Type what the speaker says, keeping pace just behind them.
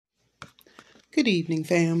Good evening,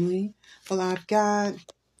 family. Well, I've got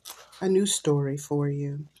a new story for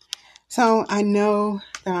you. So I know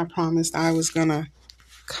that I promised I was going to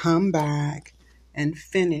come back and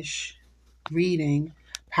finish reading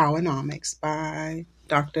Powernomics by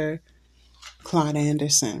Dr. Claude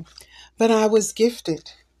Anderson. But I was gifted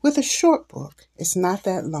with a short book. It's not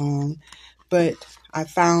that long, but I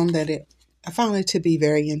found it to be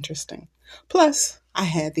very interesting. Plus, I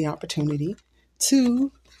had the opportunity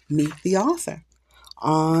to meet the author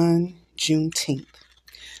on Juneteenth.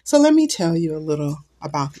 So let me tell you a little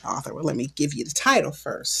about the author. Well, let me give you the title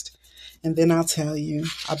first, and then I'll tell you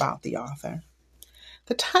about the author.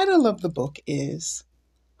 The title of the book is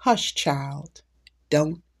Hush Child,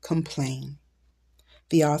 Don't Complain.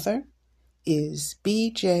 The author is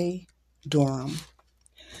B.J. Durham.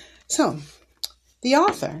 So, the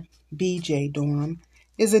author, B.J. Durham,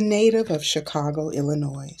 is a native of Chicago,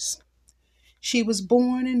 Illinois. She was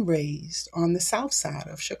born and raised on the south side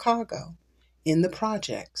of Chicago, in the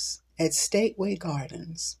projects at Stateway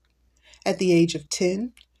Gardens. At the age of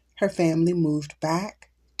 10, her family moved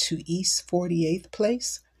back to East 48th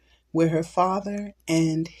Place, where her father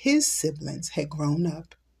and his siblings had grown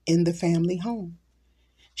up in the family home.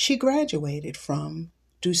 She graduated from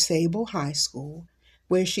DuSable High School,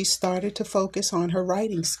 where she started to focus on her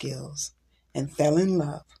writing skills and fell in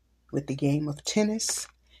love with the game of tennis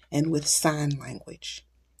and with sign language.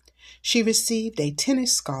 She received a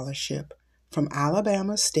tennis scholarship from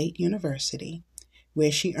Alabama State University,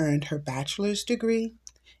 where she earned her bachelor's degree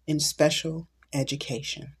in special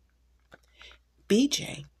education.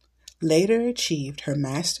 BJ later achieved her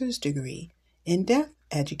master's degree in deaf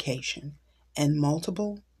education and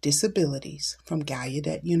multiple disabilities from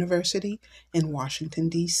Gallaudet University in Washington,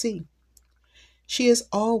 D.C. She has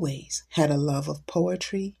always had a love of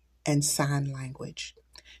poetry and sign language.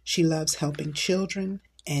 She loves helping children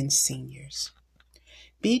and seniors.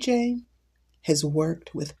 BJ has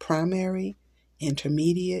worked with primary,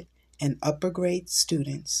 intermediate, and upper grade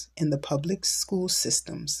students in the public school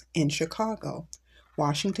systems in Chicago,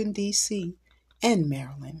 Washington, D.C., and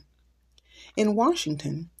Maryland. In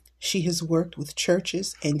Washington, she has worked with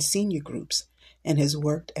churches and senior groups and has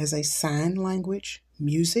worked as a sign language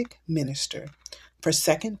music minister for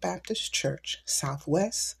Second Baptist Church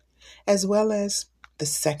Southwest, as well as the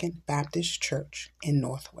Second Baptist Church in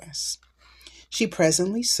Northwest. She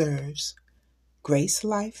presently serves Grace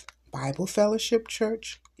Life Bible Fellowship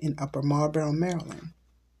Church in Upper Marlboro, Maryland.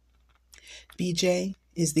 BJ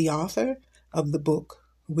is the author of the book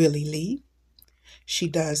Willie Lee. She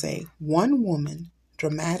does a one-woman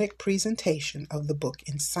dramatic presentation of the book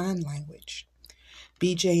in sign language.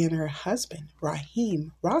 BJ and her husband,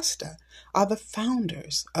 Raheem Rasta, are the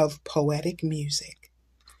founders of Poetic Music.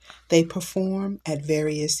 They perform at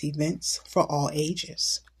various events for all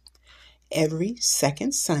ages. Every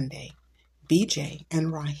second Sunday, BJ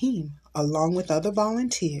and Raheem, along with other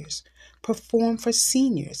volunteers, perform for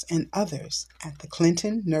seniors and others at the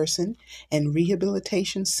Clinton Nursing and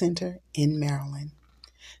Rehabilitation Center in Maryland.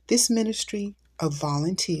 This ministry of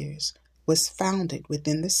volunteers was founded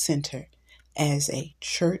within the center as a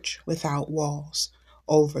church without walls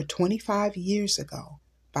over 25 years ago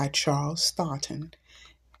by Charles Staunton,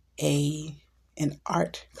 an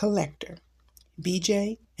art collector.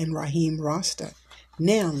 BJ and Raheem Rasta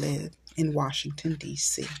now live in Washington,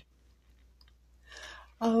 D.C.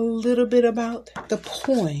 A little bit about the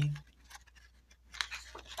poem.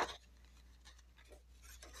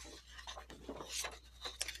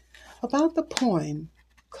 About the poem,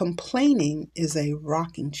 complaining is a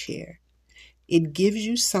rocking chair. It gives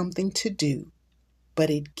you something to do,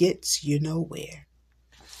 but it gets you nowhere.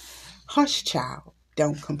 Hush Child,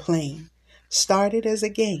 Don't Complain started as a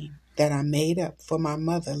game that I made up for my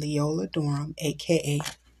mother, Leola Durham, a.k.a.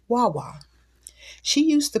 Wawa. She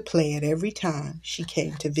used to play it every time she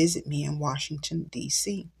came to visit me in Washington,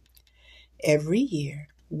 D.C. Every year,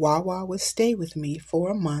 Wawa would stay with me for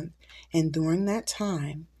a month, and during that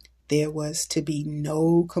time, there was to be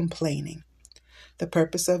no complaining. The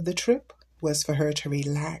purpose of the trip was for her to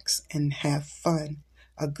relax and have fun,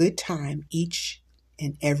 a good time each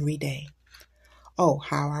and every day. Oh,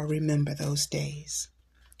 how I remember those days.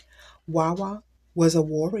 Wawa was a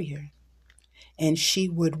warrior, and she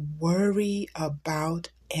would worry about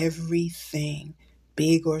everything,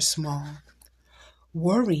 big or small,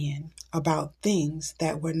 worrying about things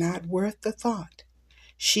that were not worth the thought.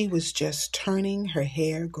 She was just turning her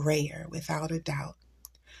hair grayer without a doubt.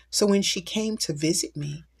 So when she came to visit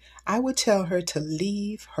me, I would tell her to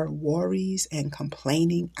leave her worries and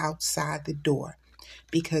complaining outside the door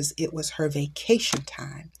because it was her vacation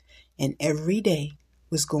time and every day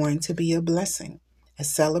was going to be a blessing a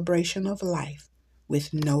celebration of life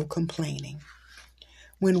with no complaining.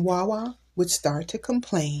 When Wawa would start to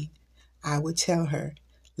complain, I would tell her,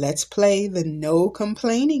 let's play the no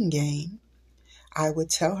complaining game. I would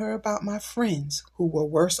tell her about my friends who were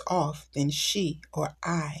worse off than she or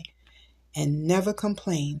I and never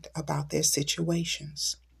complained about their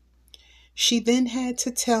situations. She then had to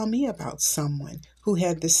tell me about someone who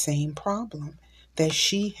had the same problem that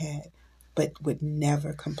she had but would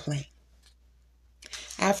never complain.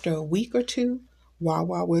 After a week or two,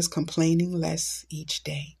 Wawa was complaining less each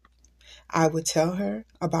day. I would tell her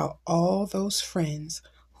about all those friends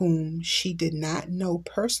whom she did not know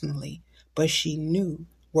personally, but she knew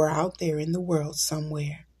were out there in the world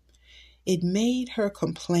somewhere. It made her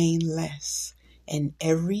complain less, and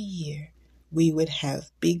every year we would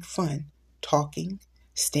have big fun talking,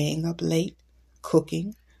 staying up late,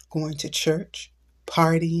 cooking, going to church,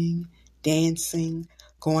 partying, dancing,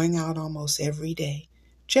 going out almost every day,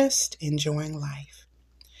 just enjoying life.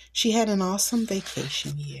 She had an awesome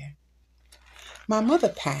vacation year. My mother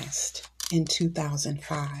passed in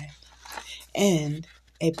 2005, and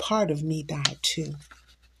a part of me died too.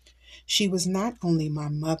 She was not only my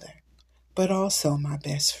mother, but also my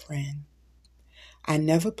best friend. I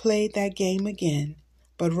never played that game again,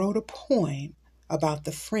 but wrote a poem about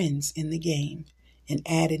the friends in the game and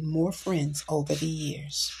added more friends over the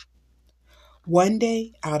years. One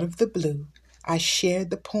day, out of the blue, I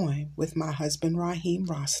shared the poem with my husband Raheem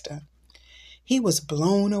Rasta. He was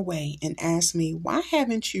blown away and asked me, why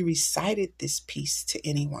haven't you recited this piece to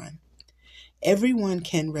anyone? Everyone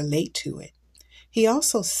can relate to it. He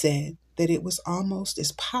also said that it was almost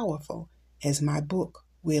as powerful as my book,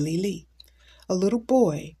 Willie Lee, a little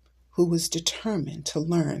boy who was determined to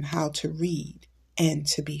learn how to read and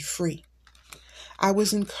to be free. I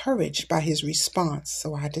was encouraged by his response,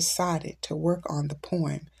 so I decided to work on the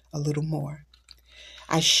poem a little more.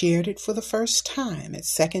 I shared it for the first time at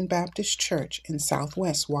Second Baptist Church in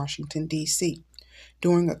Southwest Washington, D.C.,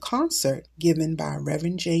 during a concert given by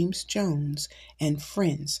Reverend James Jones and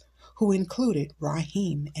friends who included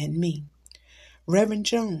Raheem and me. Reverend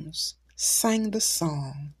Jones sang the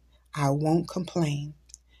song, I Won't Complain.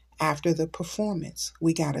 After the performance,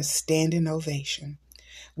 we got a standing ovation.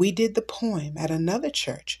 We did the poem at another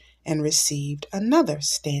church and received another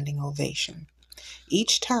standing ovation.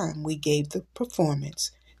 Each time we gave the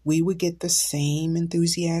performance, we would get the same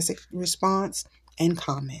enthusiastic response and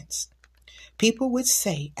comments. People would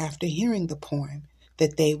say after hearing the poem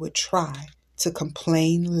that they would try to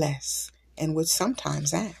complain less and would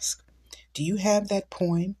sometimes ask, do you have that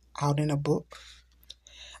poem out in a book?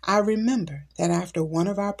 I remember that after one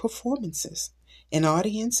of our performances, an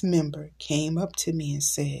audience member came up to me and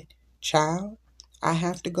said, child, I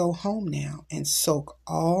have to go home now and soak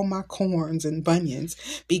all my corns and bunions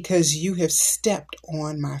because you have stepped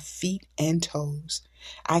on my feet and toes.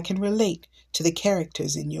 I can relate to the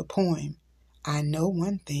characters in your poem. I know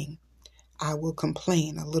one thing. I will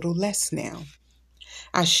complain a little less now.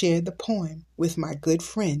 I shared the poem with my good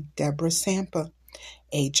friend Deborah Sampa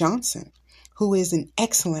A. Johnson, who is an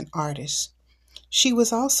excellent artist. She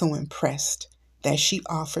was also impressed that she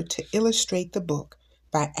offered to illustrate the book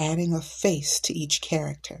by adding a face to each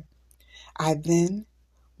character. I then,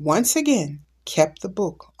 once again, kept the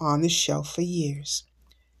book on the shelf for years.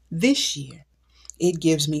 This year, it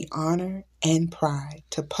gives me honor and pride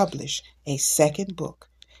to publish a second book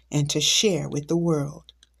and to share with the world.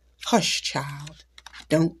 Hush, child,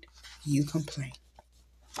 don't you complain.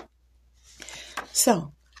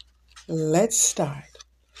 So, let's start.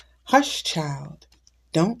 Hush, child,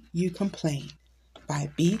 don't you complain by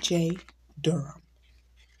B.J. Durham.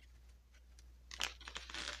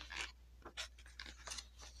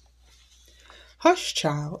 Hush,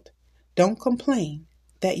 child, don't complain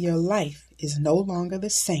that your life is no longer the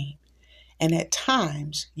same, and at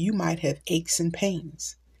times you might have aches and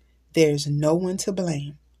pains. There's no one to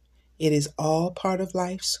blame. It is all part of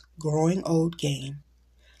life's growing old game.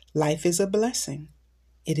 Life is a blessing.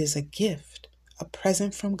 It is a gift, a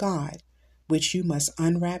present from God, which you must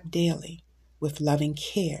unwrap daily with loving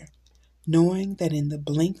care, knowing that in the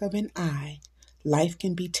blink of an eye, life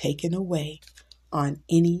can be taken away on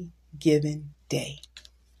any given day.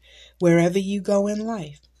 Wherever you go in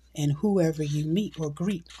life and whoever you meet or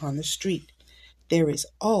greet on the street, there is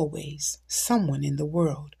always someone in the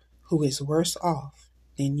world who is worse off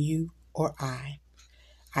than you or I.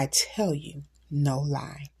 I tell you no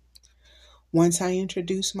lie. Once I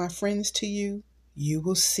introduce my friends to you, you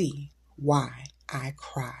will see why I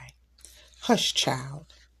cry. Hush, child,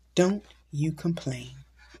 don't you complain.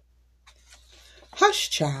 Hush,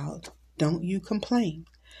 child, don't you complain.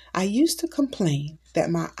 I used to complain that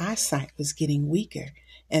my eyesight was getting weaker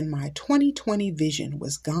and my 20/20 vision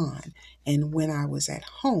was gone, and when I was at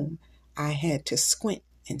home, I had to squint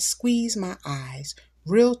and squeeze my eyes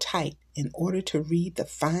real tight in order to read the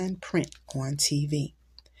fine print on TV.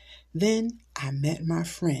 Then I met my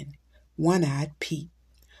friend, One-Eyed Pete,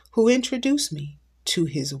 who introduced me to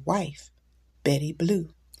his wife, Betty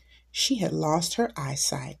Blue. She had lost her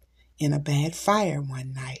eyesight in a bad fire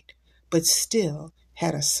one night, but still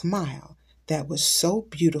had a smile that was so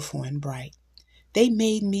beautiful and bright. They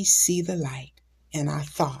made me see the light, and I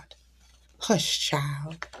thought, hush,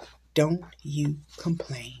 child, don't you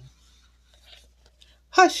complain.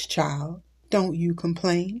 Hush, child, don't you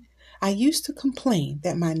complain. I used to complain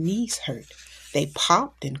that my knees hurt. They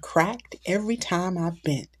popped and cracked every time I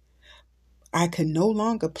bent. I could no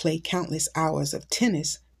longer play countless hours of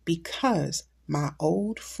tennis because my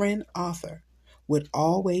old friend Arthur would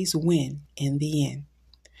always win in the end.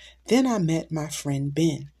 Then I met my friend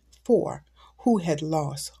Ben, who had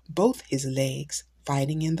lost both his legs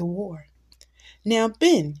fighting in the war. Now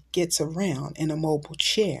Ben gets around in a mobile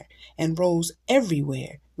chair and rolls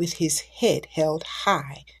everywhere with his head held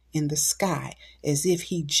high in the sky as if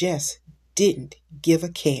he just didn't give a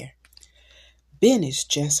care. Ben is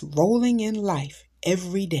just rolling in life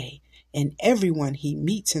every day, and everyone he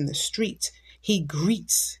meets in the streets, he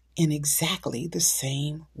greets in exactly the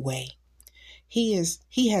same way. He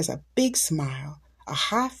has a big smile, a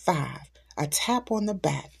high five, a tap on the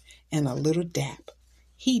back, and a little dap.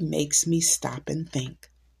 He makes me stop and think.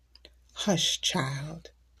 Hush,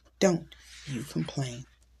 child, don't you complain.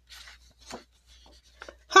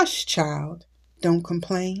 Hush, child, don't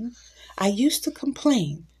complain. I used to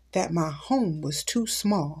complain that my home was too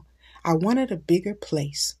small. I wanted a bigger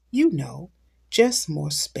place, just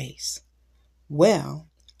more space. Well,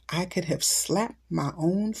 I could have slapped my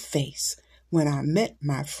own face when I met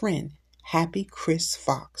my friend Happy Chris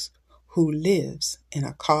Fox, who lives in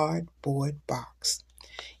a cardboard box.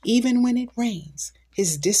 Even when it rains,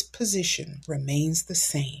 his disposition remains the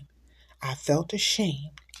same. I felt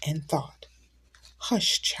ashamed and thought,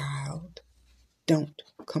 hush, child, don't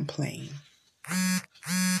complain.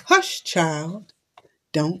 Hush, child,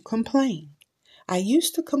 don't complain. I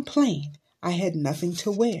used to complain I had nothing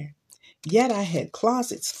to wear, yet I had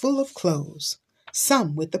closets full of clothes,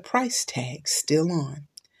 some with the price tag still on.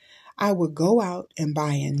 I would go out and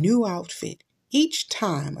buy a new outfit each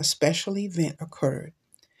time a special event occurred.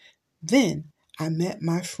 Then I met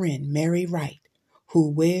my friend Mary Wright, who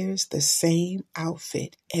wears the same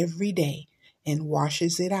outfit every day and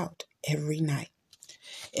washes it out every night.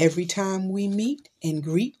 Every time we meet and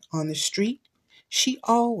greet on the street, she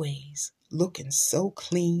always looking so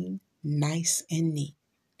clean, nice, and neat.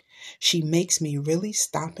 She makes me really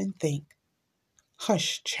stop and think.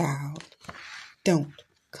 Hush, child, don't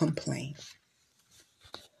complain.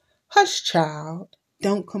 Hush, child,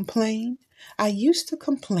 don't complain. I used to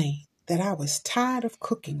complain that I was tired of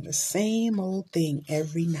cooking the same old thing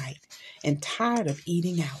every night and tired of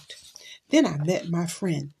eating out. Then I met my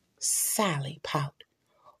friend Sally Pout,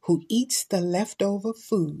 who eats the leftover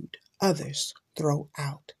food others throw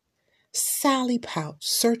out. Sally Pout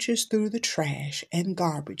searches through the trash and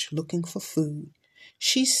garbage looking for food.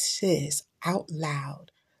 She says out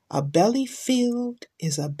loud, a belly filled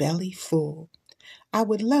is a belly full. I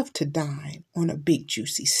would love to dine on a big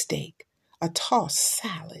juicy steak, a tossed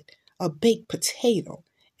salad, a baked potato,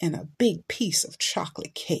 and a big piece of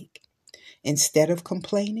chocolate cake. Instead of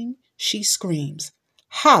complaining, she screams,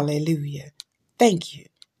 Hallelujah! Thank you,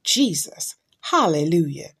 Jesus!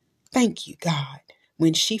 Hallelujah! Thank you, God!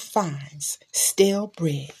 When she finds stale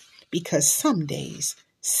bread, because some days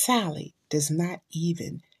Sally does not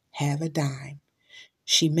even have a dime.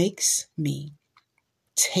 She makes me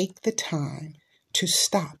take the time to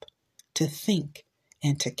stop, to think,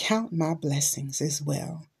 and to count my blessings as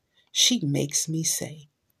well. She makes me say,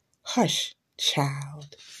 hush,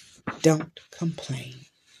 child, don't complain.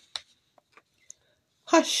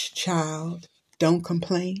 Hush, child, don't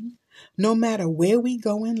complain. No matter where we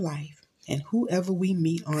go in life and whoever we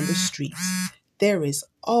meet on the streets, there is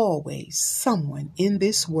always someone in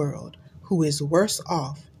this world who is worse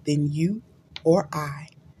off than you or I.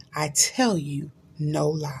 I tell you, no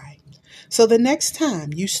lie. So the next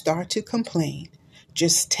time you start to complain,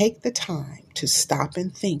 just take the time to stop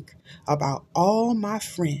and think about all my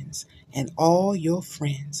friends and all your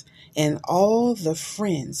friends and all the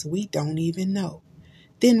friends we don't even know.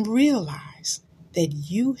 Then realize that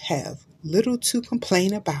you have little to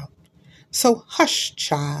complain about. So hush,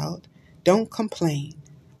 child, don't complain.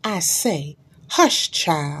 I say, hush,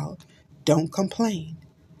 child, don't complain.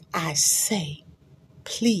 I say,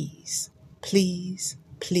 please, please,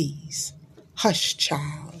 please, hush,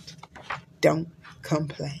 child, don't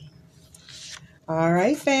complain. All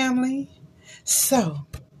right, family. So,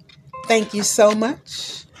 thank you so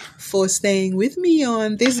much for staying with me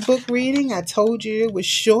on this book reading. I told you it was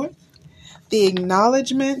short. The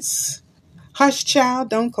acknowledgments, Hush Child,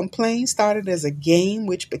 Don't Complain, started as a game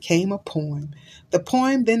which became a poem. The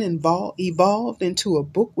poem then evolved into a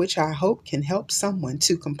book which I hope can help someone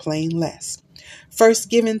to complain less. First,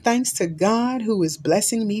 giving thanks to God who is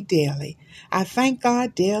blessing me daily. I thank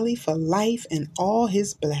God daily for life and all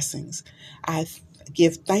his blessings. I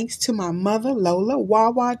give thanks to my mother, Lola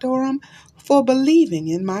Wawa Durham, for believing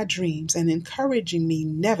in my dreams and encouraging me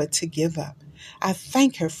never to give up. I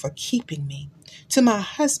thank her for keeping me. To my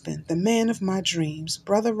husband, the man of my dreams,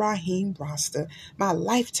 Brother Raheem Roster, my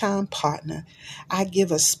lifetime partner, I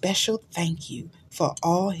give a special thank you for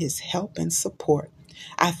all his help and support.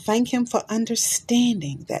 I thank him for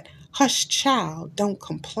understanding that Hush Child, Don't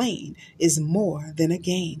Complain is more than a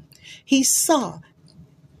game. He saw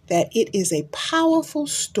that it is a powerful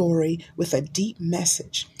story with a deep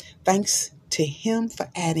message. Thanks to him for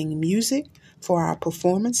adding music for our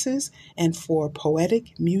performances and for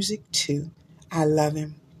poetic music too. I love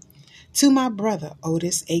him. To my brother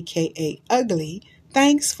Otis, aka Ugly,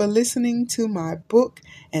 thanks for listening to my book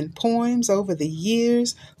and poems over the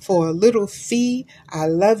years for a little fee. I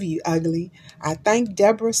love you, Ugly. I thank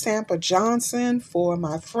Deborah Samper Johnson for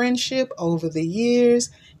my friendship over the years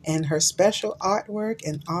and her special artwork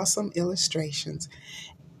and awesome illustrations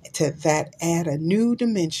that add a new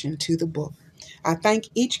dimension to the book. I thank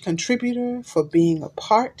each contributor for being a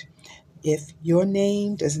part. If your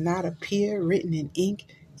name does not appear written in ink,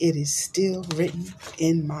 it is still written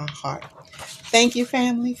in my heart. Thank you,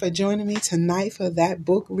 family, for joining me tonight for that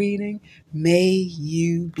book reading. May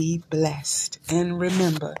you be blessed. And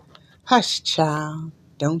remember, hush, child,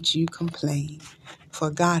 don't you complain, for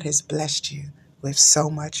God has blessed you with so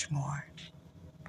much more.